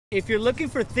If you're looking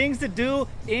for things to do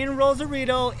in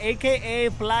Rosarito, aka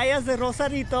Playas de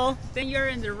Rosarito, then you're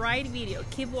in the right video.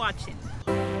 Keep watching.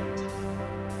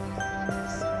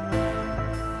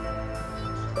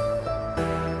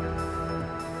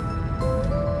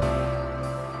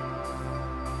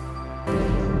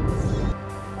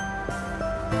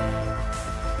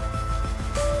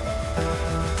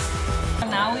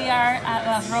 Now we are at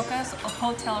Las Rocas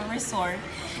Hotel Resort,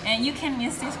 and you can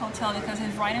miss this hotel because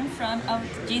it's right in front of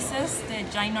Jesus, the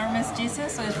ginormous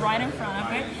Jesus, so it's right in front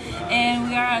of it. And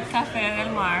we are at Café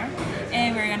del Mar,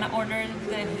 and we're gonna order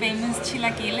the famous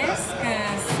chilaquiles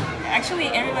because actually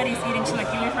everybody's eating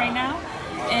chilaquiles right now,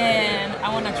 and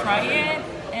I want to try it,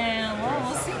 and well,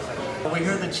 we'll see. We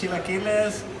heard the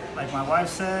chilaquiles. Like my wife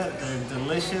said, they're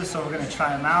delicious, so we're gonna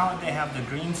try them out. They have the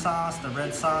green sauce, the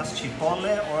red sauce,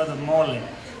 chipotle, or the mole.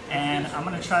 And I'm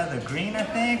gonna try the green, I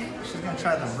think. She's gonna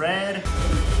try the red.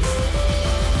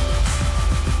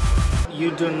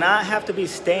 You do not have to be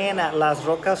staying at Las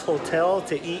Rocas Hotel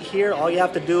to eat here. All you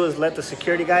have to do is let the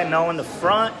security guy know in the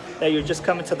front that you're just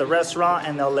coming to the restaurant,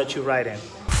 and they'll let you right in.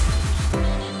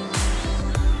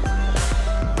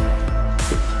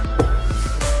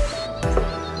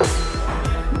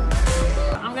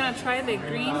 Try the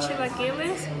green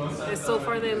chilaquiles. So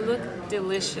far they look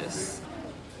delicious.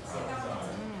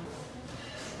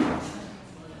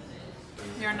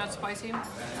 They are not spicy.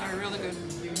 They're really good.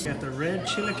 You got the red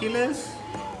chilaquiles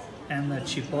and the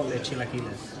chipotle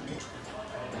chilaquiles.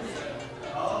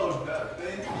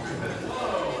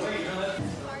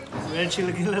 Red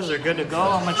chilaquiles are good to go.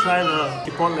 I'm gonna try the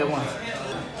chipotle one.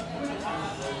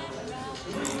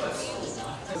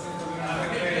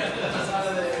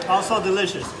 Also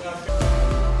delicious.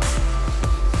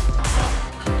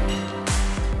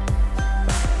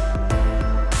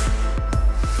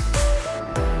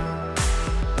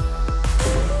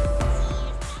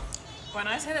 When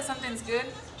I say that something's good,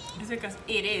 it's because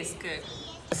it is good.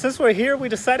 Since we're here, we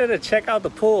decided to check out the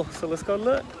pool, so let's go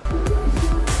look.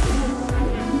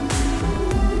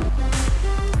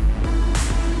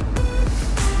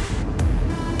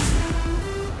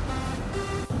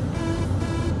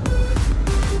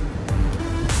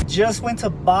 Just went to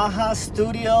Baja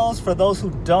Studios. For those who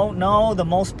don't know, the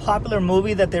most popular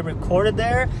movie that they recorded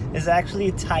there is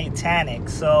actually Titanic.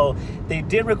 So they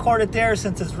did record it there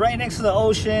since it's right next to the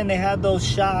ocean. They had those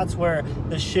shots where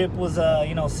the ship was,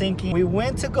 sinking. We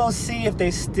went to go see if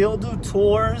they still do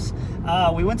tours.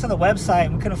 We went to the website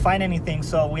and we couldn't find anything.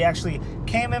 So we actually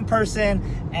came in person,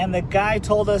 and the guy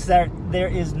told us that there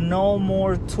is no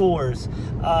more tours.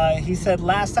 He said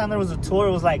last time there was a tour,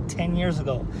 it was like 10 years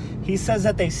ago. He says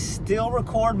that they still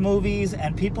record movies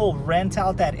and people rent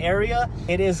out that area.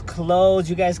 It is closed.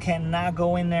 You guys cannot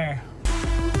go in there.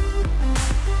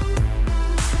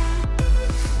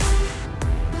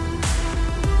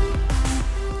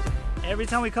 Every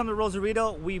time we come to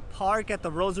Rosarito, we park at the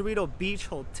Rosarito Beach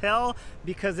Hotel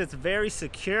because it's very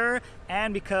secure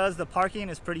and because the parking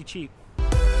is pretty cheap.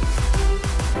 Okay,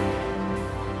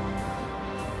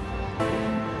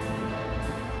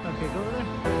 go over there.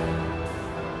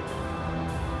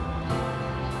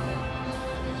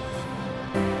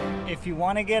 If you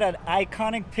want to get an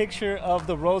iconic picture of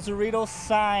the Rosarito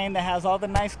sign that has all the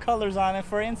nice colors on it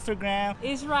for Instagram,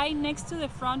 it's right next to the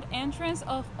front entrance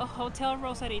of a Hotel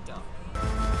Rosarito.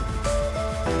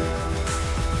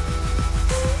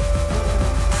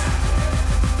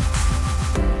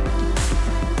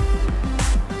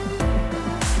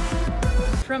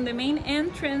 From the main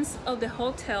entrance of the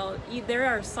hotel, there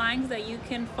are signs that you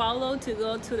can follow to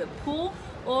go to the pool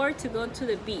or to go to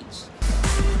the beach.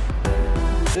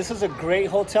 This is a great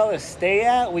hotel to stay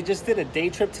at. We just did a day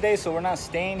trip today, so we're not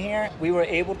staying here. We were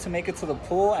able to make it to the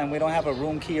pool, and we don't have a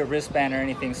room key or wristband or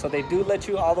anything, so they do let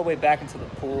you all the way back into the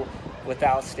pool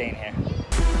without staying here.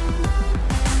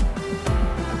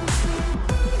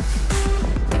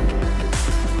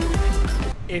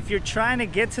 If you're trying to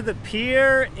get to the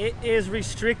pier, it is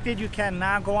restricted. You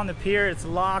cannot go on the pier. It's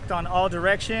locked on all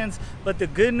directions. But the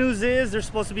good news is they're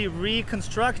supposed to be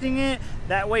reconstructing it.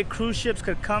 That way cruise ships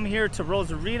could come here to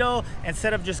Rosarito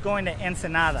instead of just going to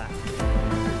Ensenada.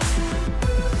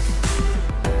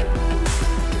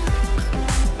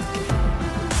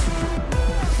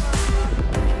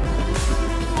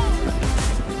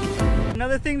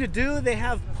 Another thing to do, they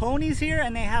have ponies here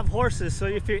and they have horses. So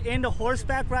if you're into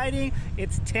horseback riding,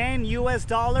 it's $10 US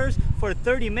for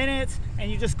 30 minutes,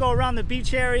 and you just go around the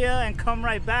beach area and come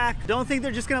right back. Don't think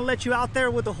they're just gonna let you out there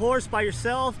with a horse by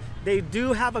yourself. They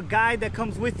do have a guide that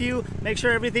comes with you. Make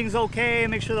sure everything's okay,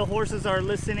 make sure the horses are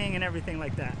listening and everything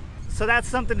like that. So that's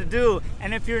something to do.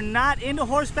 And if you're not into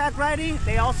horseback riding,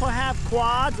 they also have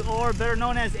quads, or better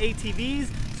known as ATVs.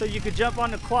 so you could jump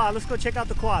on the quad. Let's go check out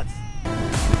the quads.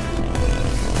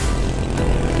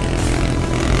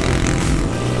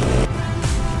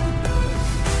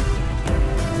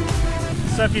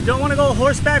 So if you don't want to go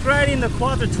horseback riding, the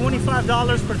quads are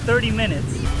 $25 for 30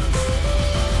 minutes.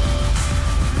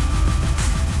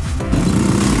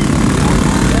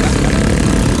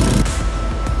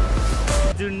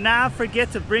 Do not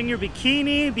forget to bring your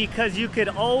bikini because you could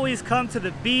always come to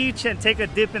the beach and take a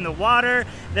dip in the water.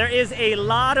 There is a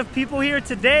lot of people here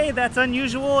today. That's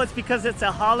unusual. It's because it's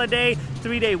a holiday,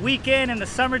 3-day weekend in the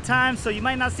summertime, so you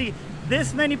might not see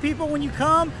this many people when you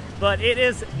come, but it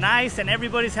is nice and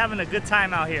everybody's having a good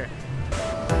time out here.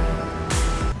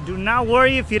 Do not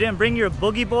worry if you didn't bring your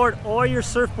boogie board or your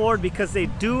surfboard because they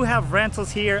do have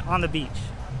rentals here on the beach.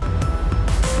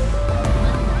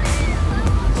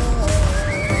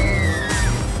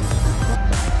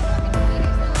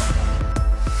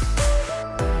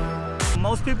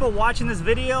 Most people watching this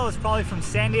video is probably from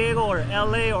San Diego or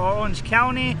LA or Orange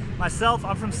County. Myself,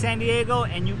 I'm from San Diego,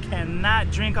 and you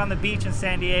cannot drink on the beach in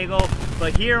San Diego,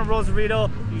 but here in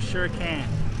Rosarito, you sure can.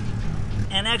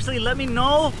 And actually, let me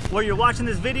know where you're watching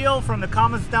this video from the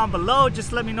comments down below.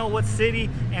 Just let me know what city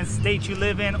and state you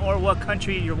live in or what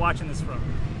country you're watching this from.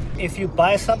 If you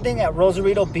buy something at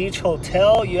Rosarito Beach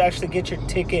Hotel, you actually get your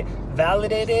ticket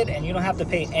validated and you don't have to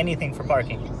pay anything for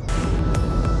parking.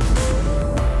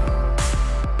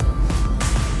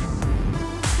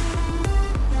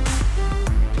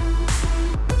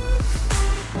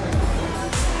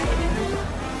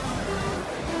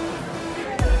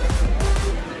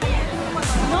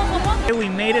 We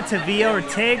made it to Villa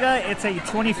Ortega. It's a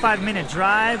 25-minute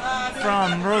drive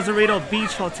from Rosarito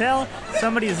Beach Hotel.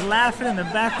 Somebody's laughing in the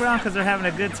background because they're having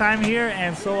a good time here,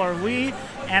 and so are we.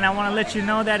 And I want to let you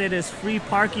know that it is free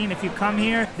parking if you come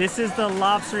here. This is the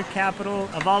lobster capital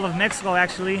of all of Mexico,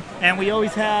 actually. And we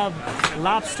always have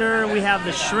lobster, we have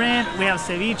the shrimp, we have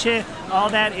ceviche. All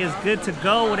that is good to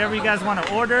go, whatever you guys want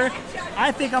to order.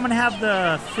 I think I'm gonna have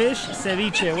the fish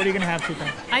ceviche. What are you gonna have,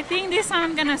 Chica? I think this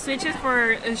time I'm gonna switch it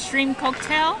for a shrimp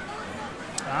cocktail.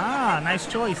 Ah, nice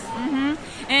choice.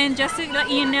 And just to let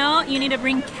you know, you need to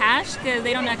bring cash because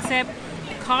they don't accept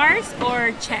cards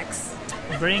or checks.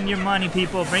 Bring your money,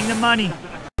 people. Bring the money.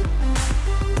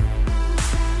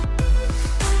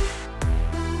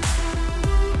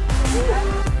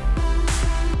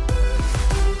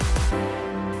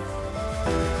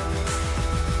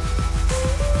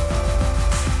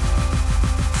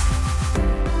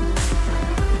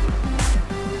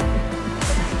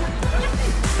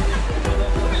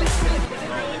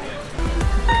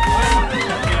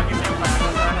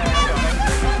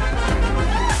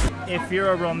 If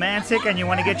you're a romantic and you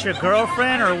want to get your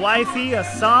girlfriend or wifey a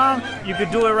song, you could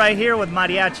do it right here with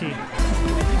mariachi.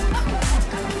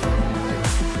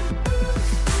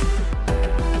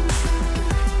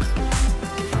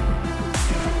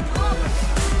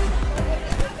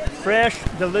 Fresh,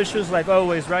 delicious like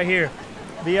always right here,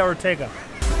 Villa Ortega.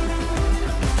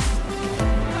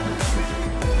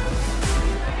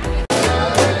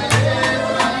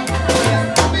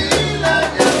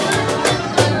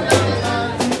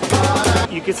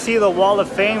 You can see the wall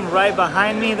of fame right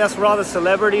behind me. That's where all the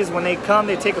celebrities, when they come,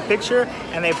 they take a picture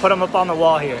and they put them up on the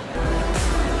wall here.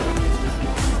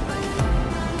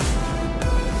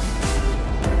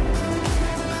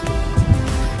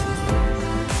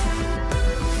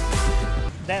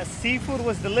 That seafood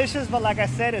was delicious, but like I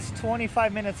said, it's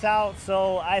 25 minutes out,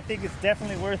 so I think it's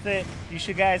definitely worth it.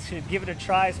 You guys should give it a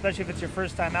try, especially if it's your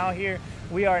first time out here.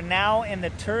 We are now in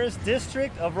the tourist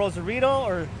district of Rosarito,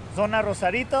 or Zona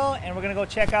Rosarito, and we're gonna go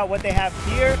check out what they have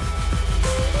here.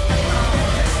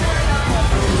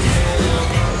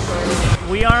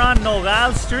 We are on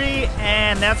Nogal Street,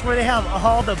 and that's where they have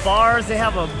all the bars. They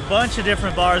have a bunch of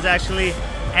different bars actually,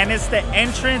 and it's the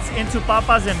entrance into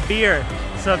Papas and Beer.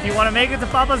 So if you want to make it to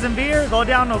Papas and Beer, go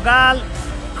down Nogal.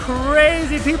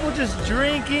 Crazy people just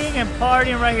drinking and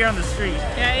partying right here on the street.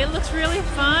 Yeah, it looks really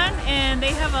fun, and they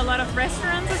have a lot of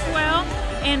restaurants as well.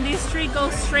 And this street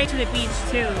goes straight to the beach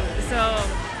too, so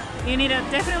you need to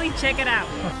definitely check it out.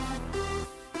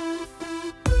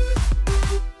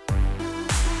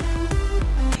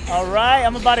 All right,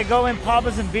 I'm about to go in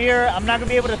Papas and Beer. I'm not gonna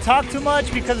be able to talk too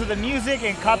much because of the music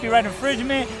and copyright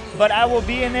infringement, but I will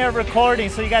be in there recording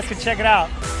so you guys can check it out.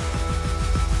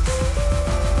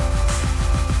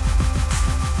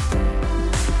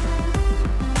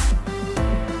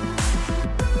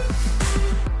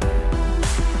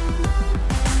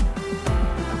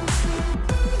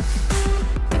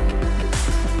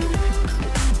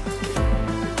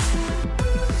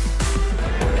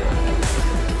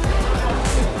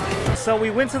 So we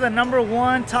went to the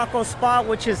 #1 taco spot,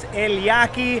 which is El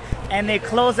Yaqui, and they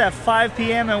closed at 5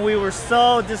 p.m. and we were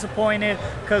so disappointed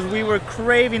because we were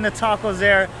craving the tacos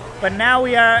there. But now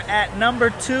we are at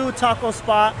 #2 taco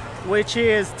spot, which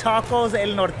is Tacos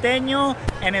El Norteño,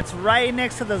 and it's right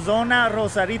next to the Zona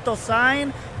Rosarito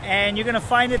sign, and you're gonna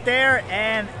find it there,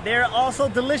 and they're also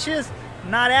delicious.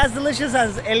 Not as delicious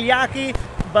as El Yaqui,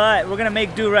 but we're gonna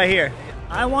make do right here.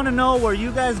 I want to know where you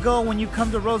guys go when you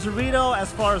come to Rosarito, as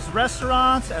far as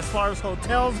restaurants, as far as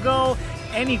hotels go.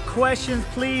 Any questions,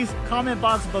 please comment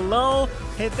box below.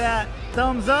 Hit that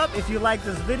thumbs up if you like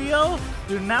this video.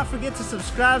 Do not forget to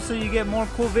subscribe so you get more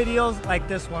cool videos like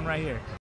this one right here.